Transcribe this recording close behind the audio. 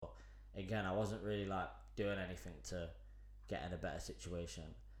again, I wasn't really like doing anything to get in a better situation.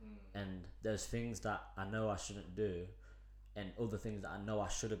 And there's things that I know I shouldn't do, and other things that I know I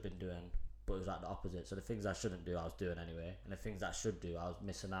should have been doing, but it was like the opposite. So the things I shouldn't do, I was doing anyway, and the things that I should do, I was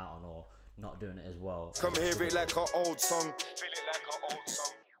missing out on or not doing it as well. Come hear it like an old song. Feel it like an old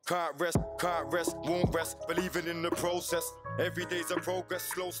song. Can't rest, won't rest. Believing in the process. Every day's a progress.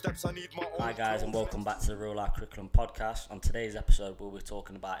 Slow steps, I need my own. Hi guys, and welcome back to the Real Life Curriculum Podcast. On today's episode, we'll be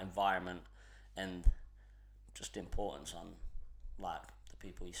talking about environment and just the importance on like the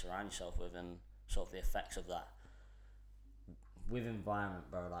people you surround yourself with and sort of the effects of that. With environment,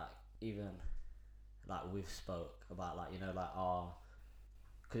 bro, like even like we've spoke about like, you know, like our,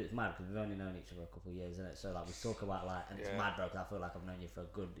 because it's mad because we've only known each other a couple of years, isn't it? So like we talk about like, and it's mad, bro, because I feel like I've known you for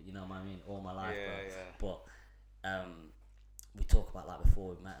a good, you know what I mean, all my life, bro. But we talk about like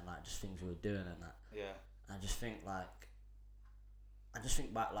before we met and like just things we were doing and that. Yeah. And I just think back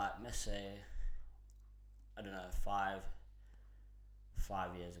like, let's say, I don't know, five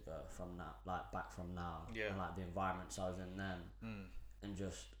years ago from now, like back from now, and like the environments I was in then, and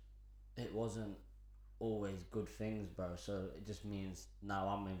just it wasn't always good things, bro. So it just means now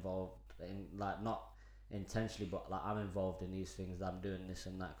I'm involved in, like, not intentionally, but like I'm involved in these things, that I'm doing this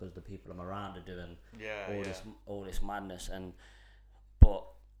and that because the people I'm around are doing all this madness, and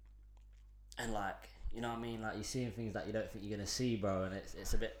like, you know what I mean, like you're seeing things that you don't think you're gonna see, bro, and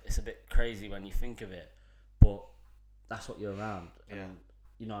it's a bit crazy when you think of it, but that's what you're around, and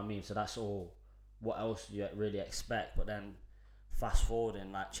you know what I mean. So that's all. What else do you really expect? But then fast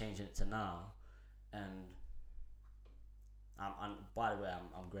forwarding, like changing it to now, and I'm by the way,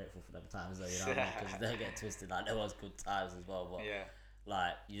 I'm grateful for them times though, you know what I mean? Because they get twisted. Like there was good times as well, but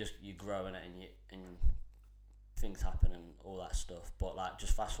like you grow in it, and things happen and all that stuff. But like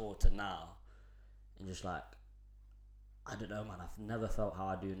just fast forward to now, and just like, I don't know, man. I've never felt how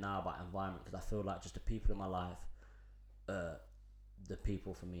I do now about environment, because I feel like just the people in my life, the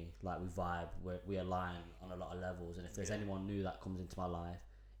people for me, like we vibe, we align on a lot of levels, and if there's anyone new that comes into my life,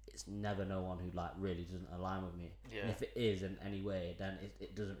 it's never no one who like really doesn't align with me. And if it is in any way, then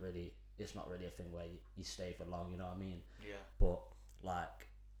it doesn't really, it's not really a thing where you stay for long, you know what I mean? But like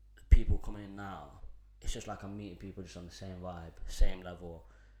people coming in now, it's just like I'm meeting people just on the same vibe, same level,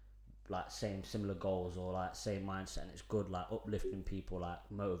 like similar goals, or like same mindset, and it's good, like uplifting people, like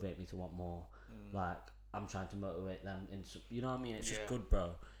motivate me to want more. Like I'm trying to motivate them you know what I mean? It's just good,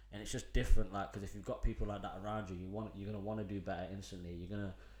 bro. And it's just different, like, because if you've got people like that around you, you're gonna want to do better instantly. You're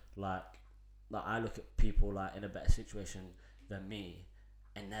gonna like I look at people like in a better situation than me,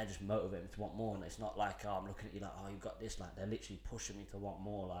 and they're just motivating me to want more. And it's not like, oh, I'm looking at you like, oh, you got this. Like they're literally pushing me to want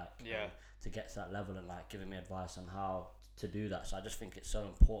more, like to get to that level, and like giving me advice on how to do that. So I just think it's so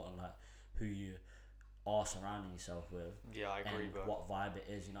important, like who you are surrounding yourself with. I agree, and bro. what vibe it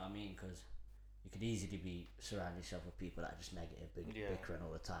is, you know what I mean? Because you could easily be surrounding yourself with people that are just negative, bickering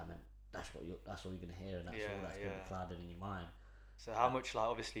all the time, and that's all you're gonna hear, and that's all that's gonna be clouded in your mind. So how much, like,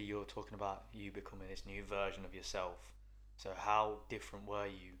 obviously you're talking about you becoming this new version of yourself. So how different were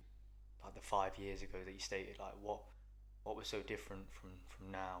you, like the 5 years ago that you stated? Like what was so different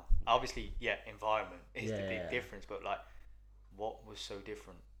from now? Obviously, environment is the big difference, but like, what was so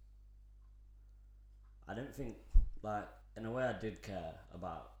different? I don't think, like, in a way I did care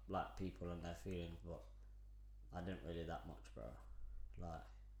about like people and their feelings, but I didn't really that much, bro. Like,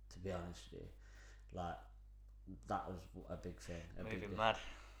 to be honest with you, like that was a big thing. Moving mad.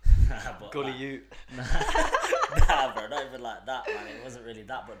 Gully like, you. Nah, bro, not even like that, man. It wasn't really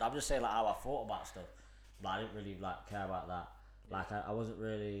that, but I'm just saying like how I thought about stuff. But I didn't really like care about that. Like I wasn't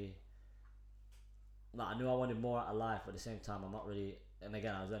really. Like I knew I wanted more out of life, but at the same time I'm not really. And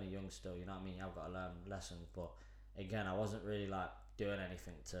again, I was only young still. You know what I mean? I've got to learn lessons, but again, I wasn't really like doing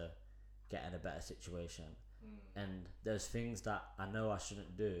anything to get in a better situation. And there's things that I know I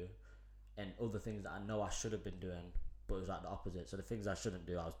shouldn't do, and other things that I know I should have been doing, but it was like the opposite. So the things I shouldn't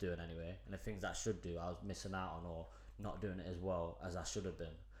do, I was doing anyway, and the things that I should do, I was missing out on, or not doing it as well as I should have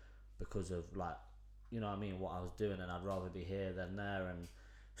been, because of like, you know what I mean, what I was doing, and I'd rather be here than there and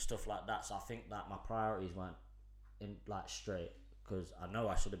stuff like that. So I think that my priorities weren't in like straight, because I know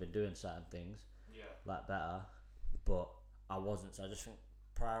I should have been doing certain things like better, but I wasn't. So I just think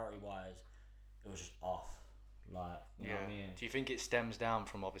priority wise, it was just off. Like, you know what I mean? Do you think it stems down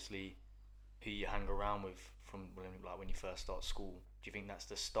from obviously who you hang around with from like when you first start school? Do you think that's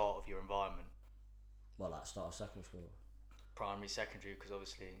the start of your environment? Well, like start of secondary school. Primary, secondary, because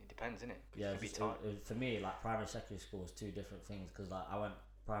obviously it depends, innit? Yeah, for me, like primary, secondary school was two different things, because like I went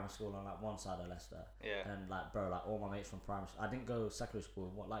primary school on like one side of Leicester, and like, bro, like all my mates from primary school, I didn't go secondary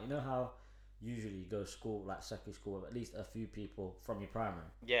school. What, like, you know how usually you go to school, like secondary school, with at least a few people from your primary.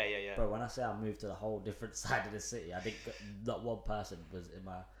 Yeah. Bro, when I say I moved to the whole different side of the city, I think not one person was in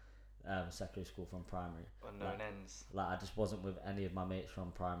my secondary school from primary. Unknown ends. Like I just wasn't with any of my mates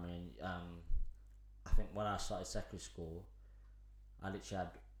from primary. I think when I started secondary school, I literally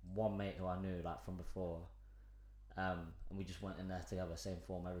had one mate who I knew like from before, and we just went in there together, same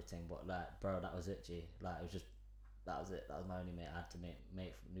form, everything. But like, bro, that was it, G. Like it was just that was it. That was my only mate. I had to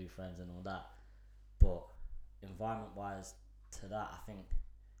make new friends and all that. But environment wise, to that, I think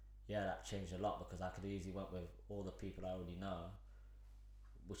that changed a lot because I could easily went with all the people I already know,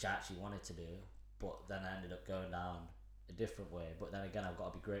 which I actually wanted to do. But then I ended up going down a different way. But then again, I've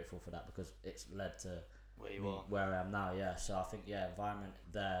got to be grateful for that because it's led to where I am now. Yeah. So I think environment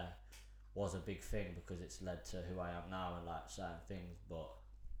there was a big thing because it's led to who I am now and like certain things. But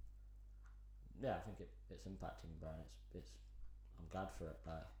yeah, I think it's impacting me, bro. It's I'm glad for it.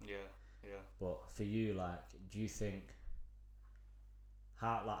 Like yeah. But for you, like, do you think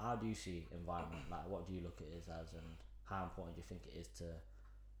how do you see environment? Like, what do you look at it as, and how important do you think it is to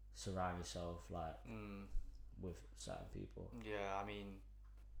surround yourself like with certain people? Yeah, I mean,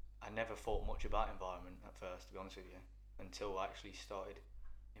 I never thought much about environment at first, to be honest with you, until I actually started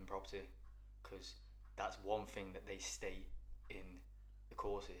in property, because that's one thing that they state in the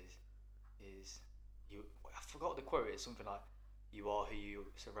courses is you. I forgot the quote. It's something like, "You are who you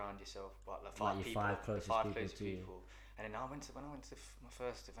surround yourself by." Like five people, closest people. And then when I went to my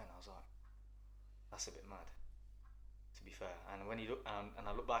first event, I was like, "That's a bit mad." To be fair, and when you look and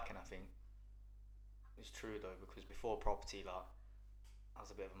I look back and I think it's true though, because before property, like, I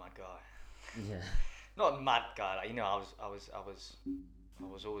was a bit of a mad guy. Yeah. Not a mad guy, like, you know, I was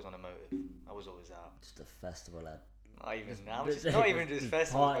always on a motive. I was always out. Just a festival lad. Not even just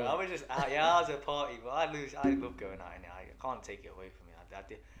festival. Party. I was just out. Yeah, I was a party, but I love going out, and I can't take it away from me.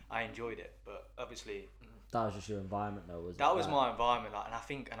 I enjoyed it, but obviously that was just your environment, though, was it? That was my environment, like, and I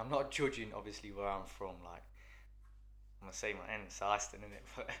think, and I'm not judging obviously where I'm from, like. I'm gonna say my end, it's Aston, innit?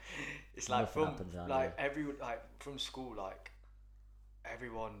 But it's like from school, like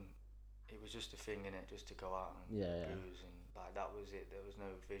everyone, it was just a thing, innit? Just to go out and booze, and like that was it. There was no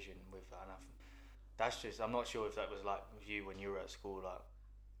vision with that, and that's just. I'm not sure if that was like with you when you were at school, like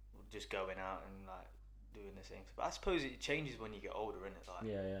just going out and like doing the same. But I suppose it changes when you get older, innit? Like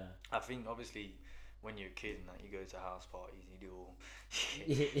I think obviously. When you're a kid and like, you go to house parties, you do all.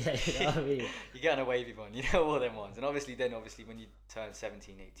 You know what I mean? You get on a wavy one, you know, all them ones. And obviously when you turn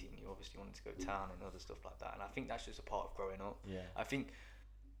 17, 18, you obviously wanted to go town and other stuff like that. And I think that's just a part of growing up. Yeah. I think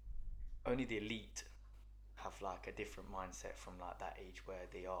only the elite have like a different mindset from like that age where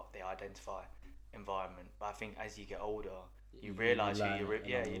they identify environment. But I think as you get older, you realise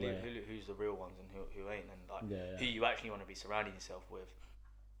who's the real ones and who ain't, and like who you actually want to be surrounding yourself with.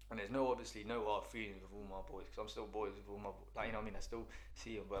 And there's obviously no hard feelings with all my boys, because I'm still boys with all my, like, you know what I mean, I still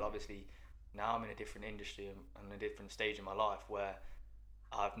see them, but obviously now I'm in a different industry and a different stage in my life where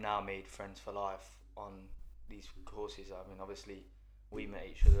I've now made friends for life on these courses. I mean, obviously we met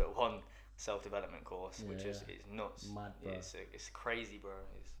each other at one self-development course, which is nuts. Mad, bro. It's crazy, bro.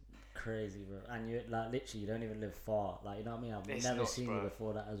 It's crazy, bro. And you like literally you don't even live far, like, you know what I mean? I've never seen you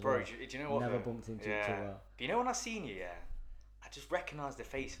before that as well. Bro, do you know what? Never bumped into each other. But you know when I seen you, I just recognised the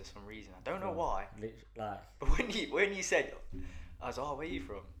face for some reason. I don't know why. But when you said, I was like, oh, where are you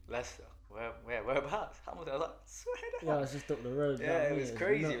from? Leicester. Whereabouts? Hamilton. I was like, swear to God. Yeah, I was just up the road. Yeah, it was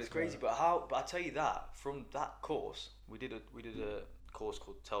crazy. It was crazy. But I tell you that from that course, we did a course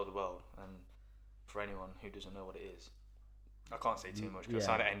called Tell the World, and for anyone who doesn't know what it is, I can't say too much because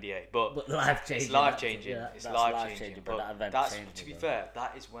I signed an NDA. But life-changing. It's life-changing. It's life-changing. But that event that's, changed to be fair,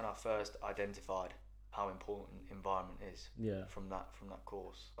 that is when I first identified how important environment is. From that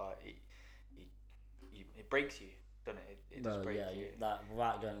course, like it breaks you, doesn't it? It does break you. Like,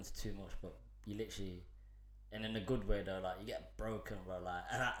 without going into too much, but you literally, and in a good way though, like you get broken, bro. Like,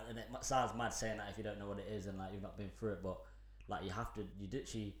 and it sounds mad saying that if you don't know what it is and like you've not been through it, but like you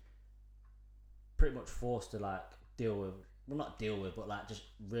literally pretty much forced to like not deal with, but like just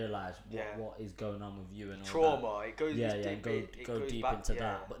realise what is going on with you and all trauma. That. It goes go deep back, into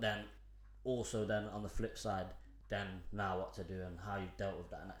that, but then. Also, then on the flip side, then now what to do and how you dealt with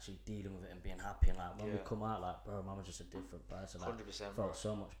that and actually dealing with it and being happy, and like when we come out, like, bro, man was just a different person. Like, 100%, felt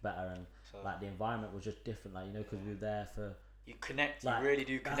so much better, and like the environment was just different, like, you know, because we were there for. You connect, like, you really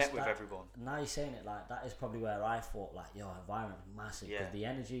do connect with everyone. Now you're saying it, like, that is probably where I thought, like, yo, environment is massive, because the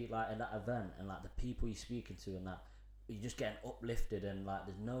energy, like, in that event and like the people you're speaking to and that, you're just getting uplifted, and like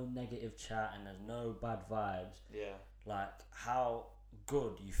there's no negative chat and there's no bad vibes. Like how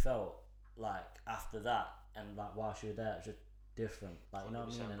good you felt. Like after that, and like whilst you were there, it was just different. Like, you know what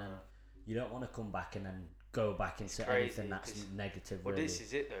I mean? And then you don't want to come back and then go back into anything that's negative. Well, really. this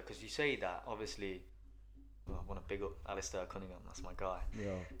is it though, because you say that obviously. Well, I want to big up Alistair Cunningham. That's my guy.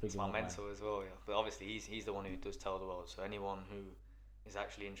 Yeah, it's my mentor as well. Yeah, but obviously he's the one who does Tell the World. So anyone who is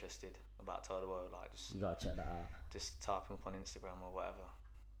actually interested about Tell the World, like just you gotta check that out. Just type him up on Instagram or whatever.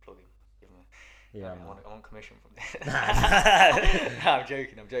 Plug him. Give him. Yeah, I want commission from this. No, I'm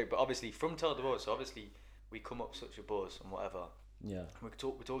joking. But obviously from Tell the World, so obviously we come up such a buzz and whatever. Yeah. We're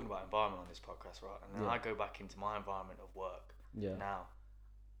talking about environment on this podcast, right? And then I go back into my environment of work. Yeah. Now,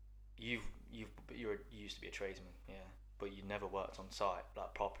 you used to be a tradesman, yeah, but you never worked on site,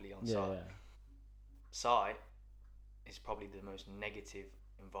 like properly on site. Yeah. Site is probably the most negative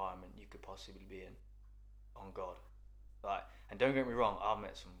environment you could possibly be in. On God, like, and don't get me wrong, I've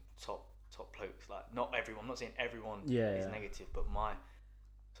met some top blokes. Like, not everyone. I'm not saying everyone is negative, but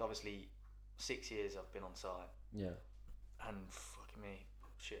so obviously 6 years I've been on site. Yeah. And fucking me,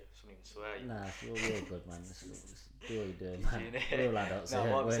 shit, I shouldn't even swear. Nah, you're good, man. Just do what you're doing, man. We're all adults. No,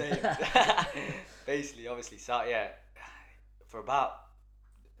 what I'm saying. Basically, obviously, site. Yeah. There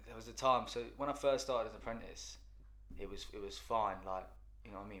was a time. So when I first started as an apprentice, it was fine. Like,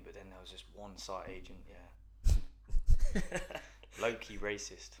 you know what I mean. But then there was just one site agent. Yeah. Low key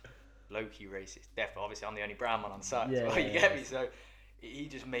racist. Definitely. Obviously, I'm the only brown man on site. Yeah, so you get me. So he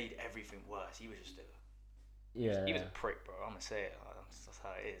just made everything worse. He was just he was a prick, bro. I'm gonna say it. That's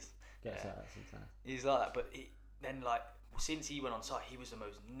how it is. Gets like that sometimes. He's like that, but then like since he went on site, he was the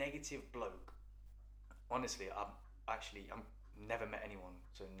most negative bloke. Honestly, I've never met anyone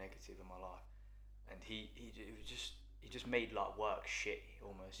so negative in my life, and he just made like work shitty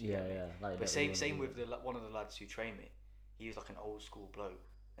almost. Yeah. Like, but same with one of the lads who trained me. He was like an old school bloke,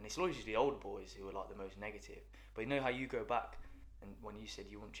 and it's always the older boys who are like the most negative. But you know how you go back, and when you said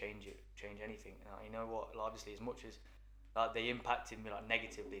you wouldn't change anything, you know what? Like, obviously, as much as like they impacted me like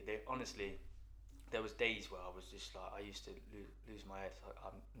negatively, honestly, there was days where I was just like, I used to lose my head.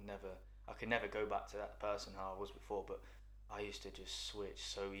 I could never go back to that person how I was before, but I used to just switch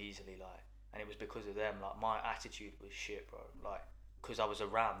so easily, like, and it was because of them. Like, my attitude was shit, bro. Like, because I was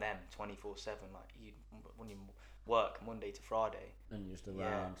around them 24/7. Like, when you work Monday to Friday, and you're just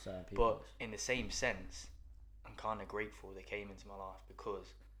around certain people. But in the same sense, I'm kind of grateful they came into my life,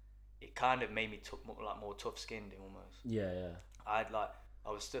 because it kind of made me more tough-skinned almost. Yeah.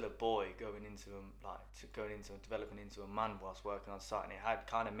 I was still a boy going into developing into a man whilst working on site, and it had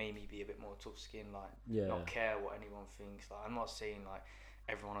kind of made me be a bit more tough-skinned, like not care what anyone thinks. Like, I'm not saying like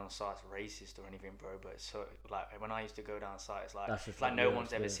everyone on site's racist or anything, bro, but it's so, like, when I used to go down site, it's like no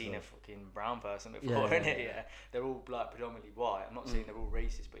one's ever seen a fucking brown person before, innit? Yeah. They're all like predominantly white. I'm not saying they're all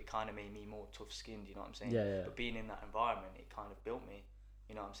racist, but it kind of made me more tough-skinned, you know what I'm saying? Yeah. But being in that environment, it kind of built me,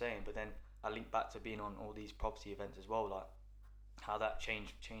 you know what I'm saying? But then I link back to being on all these property events as well, like how that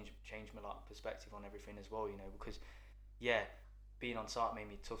changed my like perspective on everything as well, you know, because being on site made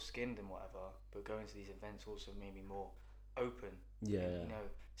me tough-skinned and whatever, but going to these events also made me more open. You know,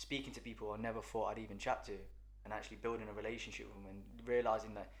 speaking to people I never thought I'd even chat to, and actually building a relationship with them, and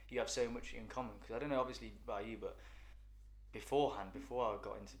realising that you have so much in common. Because I don't know, obviously, about you, but before I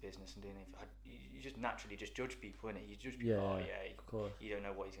got into business and doing it, you just naturally just judge people, innit? You judge people, you don't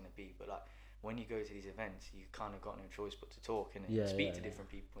know what he's going to be. But like, when you go to these events, you kind of got no choice but to talk, innit? Speak to different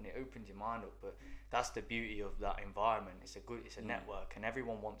people, and it opens your mind up. But that's the beauty of that environment. It's a network, and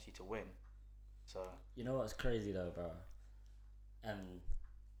everyone wants you to win. So, you know what's crazy though, bro? And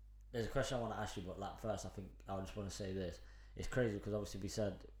there's a question I want to ask you, but like first, I think I just want to say this. It's crazy because obviously we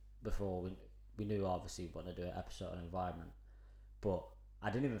said before we knew obviously we want to do an episode on environment, but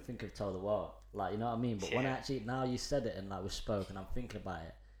I didn't even think of Tell the World, like, you know what I mean. But when actually now you said it and like we spoke and I'm thinking about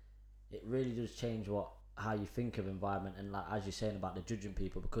it, it really does change how you think of environment, and like as you're saying about the judging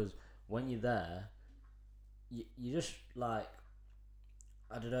people, because when you're there, you just like,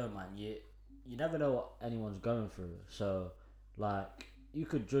 I don't know, man. You never know what anyone's going through, so like you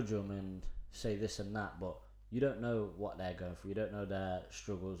could judge them and say this and that, but you don't know what they're going through. You don't know their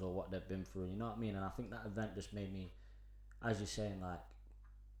struggles or what they've been through. You know what I mean? And I think that event just made me, as you're saying, like,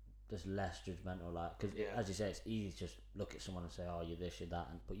 just less judgmental. Like, because as you say, it's easy to just look at someone and say, "Oh, you're this, you're that,"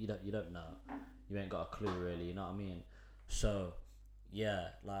 but you don't know. You ain't got a clue really. You know what I mean? So yeah,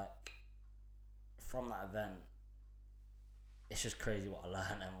 like from that event, it's just crazy what I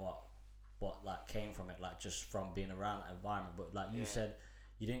learned and what like came from it, like just from being around that environment. But like you said,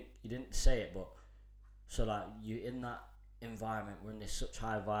 you didn't say it, but so like you in that environment, we're in this such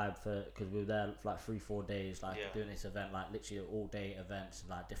high vibe because we were there for like 3-4 days, like doing this event, like literally all day events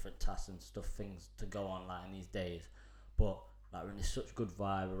and like different tasks and stuff, things to go on like in these days. But like we're in this such good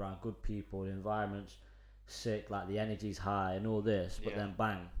vibe around good people, the environment's sick, like the energy's high and all this, but then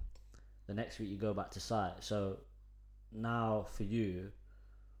bang, the next week you go back to site. So now for you,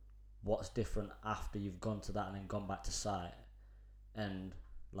 what's different after you've gone to that and then gone back to site? And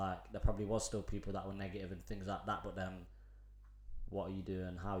like there probably was still people that were negative and things like that, but then what are you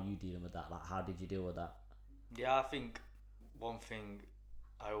doing? How are you dealing with that? Like how did you deal with that? Yeah, I think one thing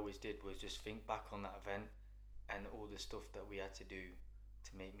I always did was just think back on that event and all the stuff that we had to do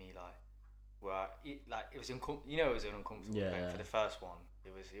to make me like, it was it was an uncomfortable event for the first one.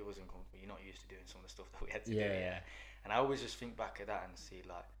 It was uncomfortable. You're not used to doing some of the stuff that we had to do. Yeah. And I always just think back at that and see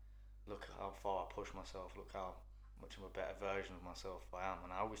like, look how far I pushed myself. Look how much of a better version of myself I am.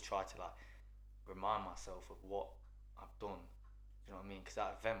 And I always try to like remind myself of what I've done. You know what I mean? Because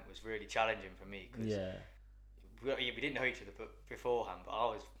that event was really challenging for me. Cause we didn't know each other beforehand, but I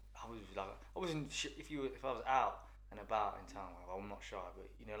was like, I wasn't if I was out and about in town, well, I'm not shy, but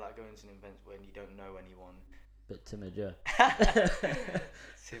you know, like going to events when you don't know anyone. Bit timid, yeah.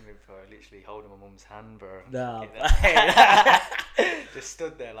 Timid, bro. Literally holding my mum's hand, bro. No. Just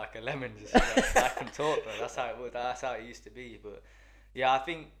stood there like a lemon, just like, I can talk, bro. That's how it was. That's how it used to be. But yeah, I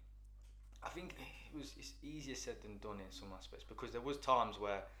think it's easier said than done in some aspects, because there was times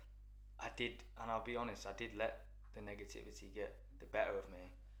where I did, and I'll be honest, I did let the negativity get the better of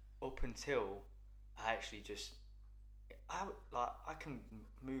me, up until I actually just, I can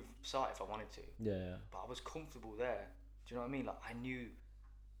move site if I wanted to. Yeah. But I was comfortable there. Do you know what I mean? Like I knew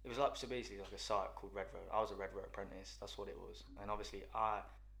it was like, so basically like a site called Red Road. I was a Red Road apprentice. That's what it was. And obviously I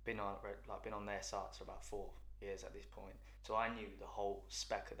been on their sites for about 4 years at this point. So I knew the whole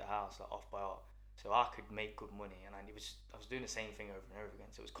spec of the house, like off by off. So I could make good money, and I was doing the same thing over and over again.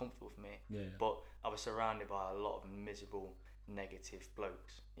 So it was comfortable for me. Yeah. But I was surrounded by a lot of miserable, negative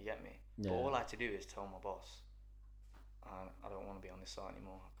blokes. You get me? Yeah. But all I had to do is tell my boss, I don't want to be on this site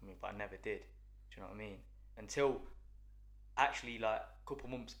anymore. But I never did. Do you know what I mean? Until actually like a couple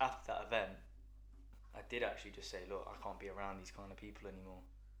months after that event, I did actually just say, look, I can't be around these kind of people anymore.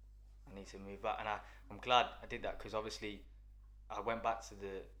 I need to move back. And I'm glad I did that, because obviously I went back to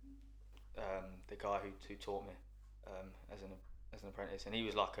the guy who taught me as an apprentice, and he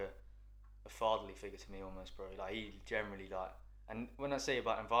was like a fatherly figure to me almost, bro. Like he generally like, and when I say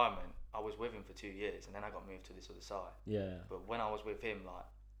about environment, I was with him for 2 years, and then I got moved to this other side. Yeah. But when I was with him, like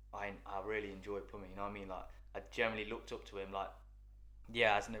I really enjoyed plumbing. You know what I mean? Like I generally looked up to him. Like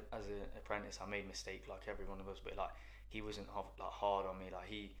yeah, as an apprentice, I made mistakes like every one of us, but like he wasn't like hard on me. Like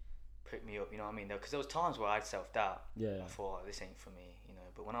he picked me up. You know what I mean? Because there was times where I had self doubt. Yeah. I thought, oh, this ain't for me. You know.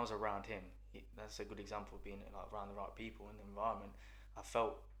 But when I was around him, that's a good example of being like around the right people in the environment. I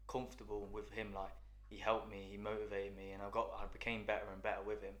felt comfortable with him. Like he helped me, he motivated me, and I became better and better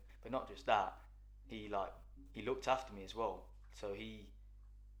with him. But not just that, he looked after me as well. So he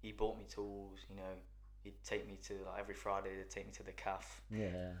bought me tools. You know, he'd take me to like every Friday. They'd take me to the calf.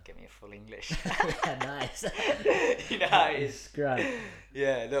 Yeah. Get me a full English. Nice. You know how it is. Great.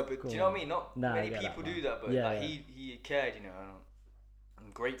 Yeah, no, but Cool. do you know what I mean? Not many people do that, but yeah, like yeah. he cared. You know, and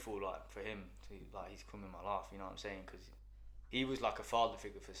I'm grateful like for him to like he's come in my life. You know what I'm saying? Because he was like a father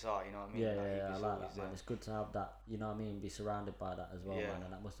figure for Si. You know what I mean? Yeah, I like that, man. It's good to have that. You know what I mean? Be surrounded by that as well, man.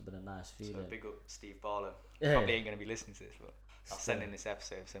 And that must have been a nice feeling. So big up Steve Barlow. Yeah. Probably ain't gonna be listening to this, but I'll send in this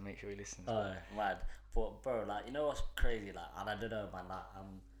episode, so make sure he listens. Oh, mad. But bro, like, you know what's crazy? Like, and I don't know, man. Like,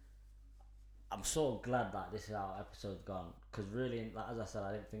 I'm so glad that this is how episode's gone, because really, like as I said,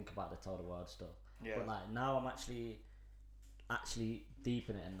 I didn't think about the Tell the World stuff. Yeah. But like now, I'm actually deep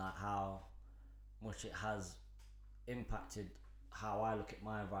in it, and like how much it has impacted how I look at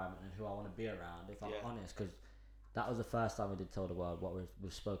my environment and who I want to be around. If I'm honest, because that was the first time we did Tell the World, what we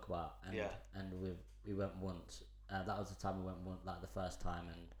spoke about, and we went once. That was the time we went once, like the first time,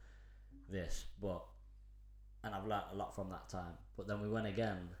 and this, and I've learnt a lot from that time. But then we went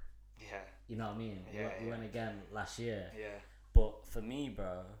again. Yeah. You know what I mean? We went again last year. Yeah. But for me,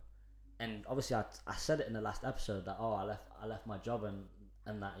 bro, and obviously I said it in the last episode that I left my job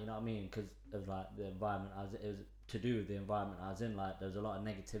and that, you know what I mean, because of like the environment it was to do with the environment I was in. Like there was a lot of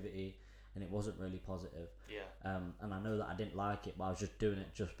negativity, and it wasn't really positive. Yeah. And I know that I didn't like it, but I was just doing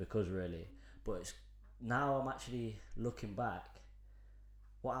it just because, really. But it's now I'm actually looking back.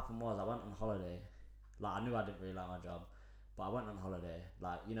 What happened was I went on holiday. Like I knew I didn't really like my job, but I went on holiday.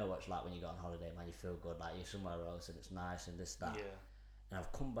 Like, you know what it's like when you go on holiday, man. You feel good, like you're somewhere else and it's nice and this, that. Yeah. And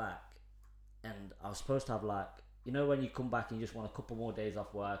I've come back, and I was supposed to have, like, you know when you come back and you just want a couple more days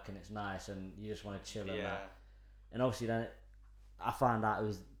off work and it's nice and you just want to chill and that. And obviously then I found out it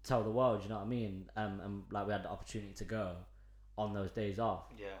was Tell the World, you know what I mean? And like we had the opportunity to go on those days off.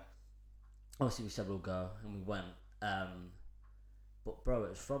 Yeah. Obviously we said we'll go, and we went. But bro, it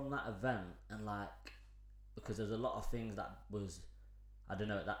was from that event, and like, because there's a lot of things that was, I don't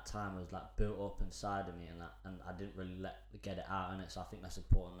know, at that time it was like built up inside of me, and I didn't really get it out in it. So I think that's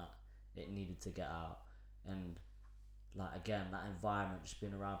important, that it needed to get out. And like again, that environment, just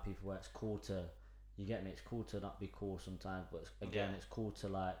being around people where it's cool to, you get me, it's cool to not be cool sometimes, but it's cool to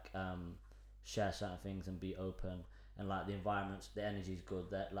like share certain things and be open. And like the environments, the energy's good,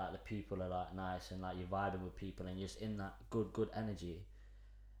 that like the people are like nice, and like you're vibing with people and you're just in that good energy.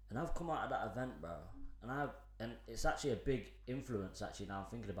 And I've come out of that event, bro, and it's actually a big influence, actually, now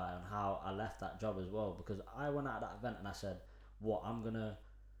I'm thinking about it, on how I left that job as well, because I went out of that event and I said, what, I'm gonna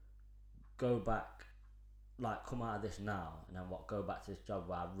go back, like come out of this now, and then what, go back to this job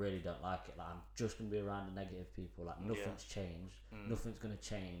where I really don't like it, like I'm just gonna be around the negative people, like nothing's changed, nothing's gonna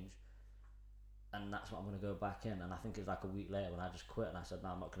change, and that's what I'm gonna go back in. And I think it's like a week later when I just quit and I said, no,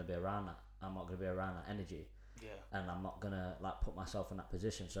 I'm not gonna be around that, I'm not gonna be around that energy, and I'm not gonna like put myself in that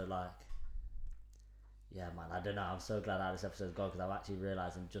position. So like, yeah, man, I don't know, I'm so glad how this episode's gone, because I'm actually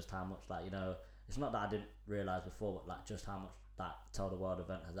realising just how much, like, you know, it's not that I didn't realise before, but like just how much that Tell the World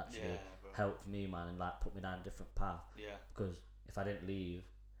event has actually helped me, man, and like put me down a different path. Because if I didn't leave,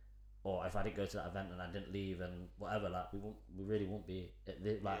 or if I didn't go to that event and I didn't leave and whatever, like we really won't be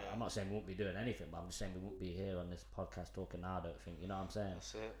I'm not saying we won't be doing anything, but I'm just saying we won't be here on this podcast talking now, I don't think, you know what I'm saying?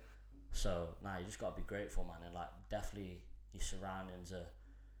 That's it. So nah, you just gotta be grateful, man, and like definitely your surroundings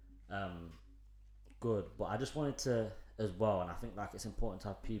are good. But I just wanted to as well, and I think like it's important to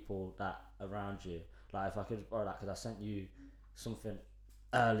have people that around you, like if I could borrow that, because I sent you something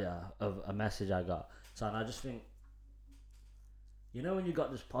earlier of a message I got, so, and I just think, you know, when you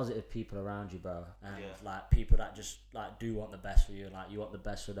got just positive people around you, bro, and like people that just like do want the best for you, and like you want the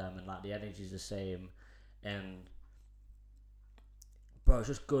best for them, and like the energy's the same, and bro, it's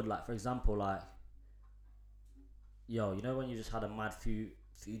just good. Like for example, like, yo, you know when you just had a mad few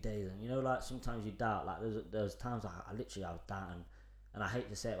days, and you know, like sometimes you doubt, like there's times I literally, I was doubting, and I hate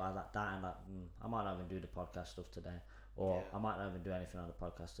to say it, but I was like doubting, like I might not even do the podcast stuff today, or I might not even do anything on the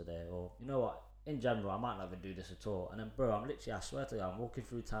podcast today, or you know what, in general I might not even do this at all. And then bro, I swear to you, I'm walking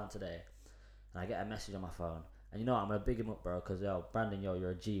through town today and I get a message on my phone, and you know what, I'm gonna big him up, bro, because yo, Brandon, yo,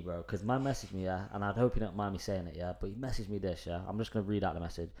 you're a G, bro, because man messaged me, and I'd hope you don't mind me saying it, but he messaged me this, I'm just gonna read out the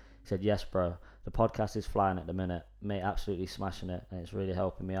message. He said, yes, bro, the podcast is flying at the minute, mate, absolutely smashing it, and it's really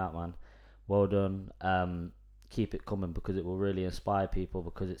helping me out, man. Well done. Keep it coming, because it will really inspire people,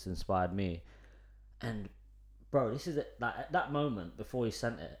 because it's inspired me. And bro, this is it. Like at that moment before he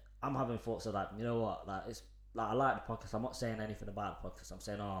sent it, I'm having thoughts of like, you know what, like it's like I like the podcast. I'm not saying anything about the podcast. I'm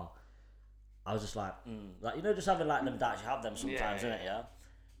saying, I was just like, like, you know, just having like them doubts. You have them sometimes, innit? Yeah.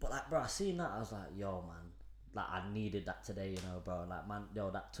 But like, bro, I seen that, I was like, yo, man, like I needed that today, you know, bro. Like, man,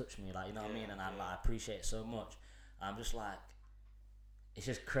 yo, that touched me, like, you know what I mean? And I like appreciate it so much. I'm just like, it's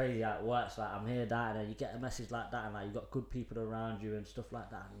just crazy how it works. Like I'm here, that, and you get a message like that, and like you got good people around you and stuff like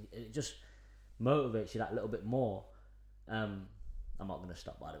that, and it just motivates you that little bit more. I'm not gonna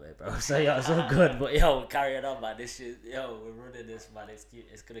stop, by the way, bro. So yo, it's all good, but yo, carrying on, man. This shit, yo, we're running this, man.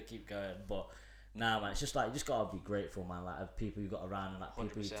 It's gonna keep going, but nah, man. It's just like you just gotta be grateful, man. Like of people you got around, and like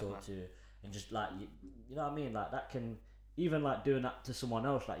people you talk to, and just like you know what I mean. Like that can even like doing that to someone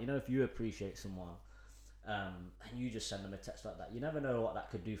else. Like, you know, if you appreciate someone, and you just send them a text like that, you never know what that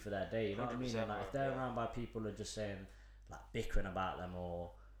could do for their day. You know what I mean? And like if they're around by people who are just saying like bickering about them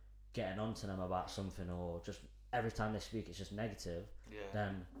or getting onto them about something, or just every time they speak it's just negative,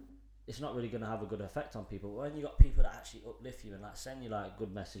 then it's not really going to have a good effect on people. But when you got people that actually uplift you and like send you like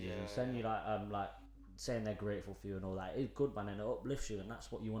good messages and send you like saying they're grateful for you and all that, it's good, man, and it uplifts you, and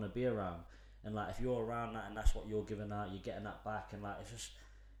that's what you want to be around. And like if you're around that and that's what you're giving out, you're getting that back, and like it's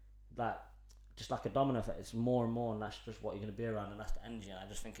just like a domino effect. It's more and more, and that's just what you're going to be around, and that's the energy. And I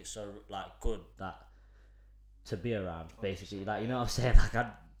just think it's so like good that to be around, basically. Like, you know what I'm saying? Like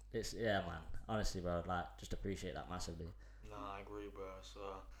it's man. Honestly, bro, like just appreciate that massively. No, I agree, bro. So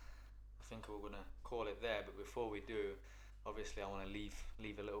I think we're gonna call it there. But before we do, obviously I want to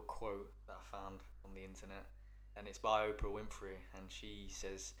leave a little quote that I found on the internet, and it's by Oprah Winfrey, and she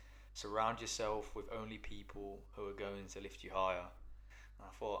says, "Surround yourself with only people who are going to lift you higher." And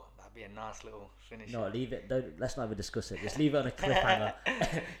I thought that'd be a nice little finish. No, leave it. Let's not even discuss it. Just leave it on a cliffhanger.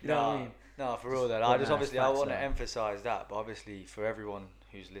 You know what I mean? No, for real. Then I want to emphasize that, but obviously for everyone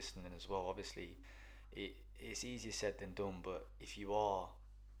who's listening as well, obviously it's easier said than done. But if you are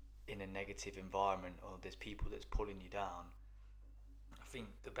in a negative environment or there's people that's pulling you down, I think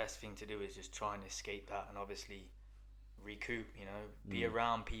the best thing to do is just try and escape that, and obviously recoup. You know, be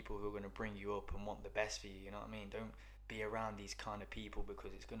around people who are going to bring you up and want the best for you. You know what I mean? Don't be around these kind of people,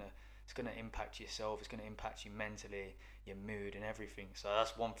 because it's gonna impact yourself. It's gonna impact you mentally, your mood and everything. So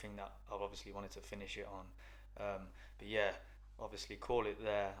that's one thing that I've obviously wanted to finish it on. But yeah, obviously call it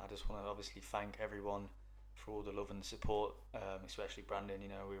there. I just want to obviously thank everyone for all the love and support, especially Brandon. You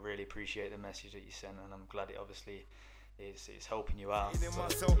know, we really appreciate the message that you sent, and I'm glad it obviously is helping you out.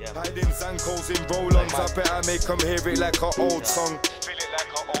 So, yeah, hiding Zankos in roll-ons, I better make them hear it like an old song. Feel it like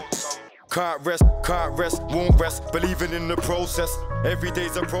an old song. Can't rest, won't rest, believing in the process. Every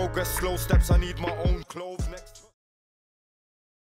day's a progress, slow steps, I need my own clothes.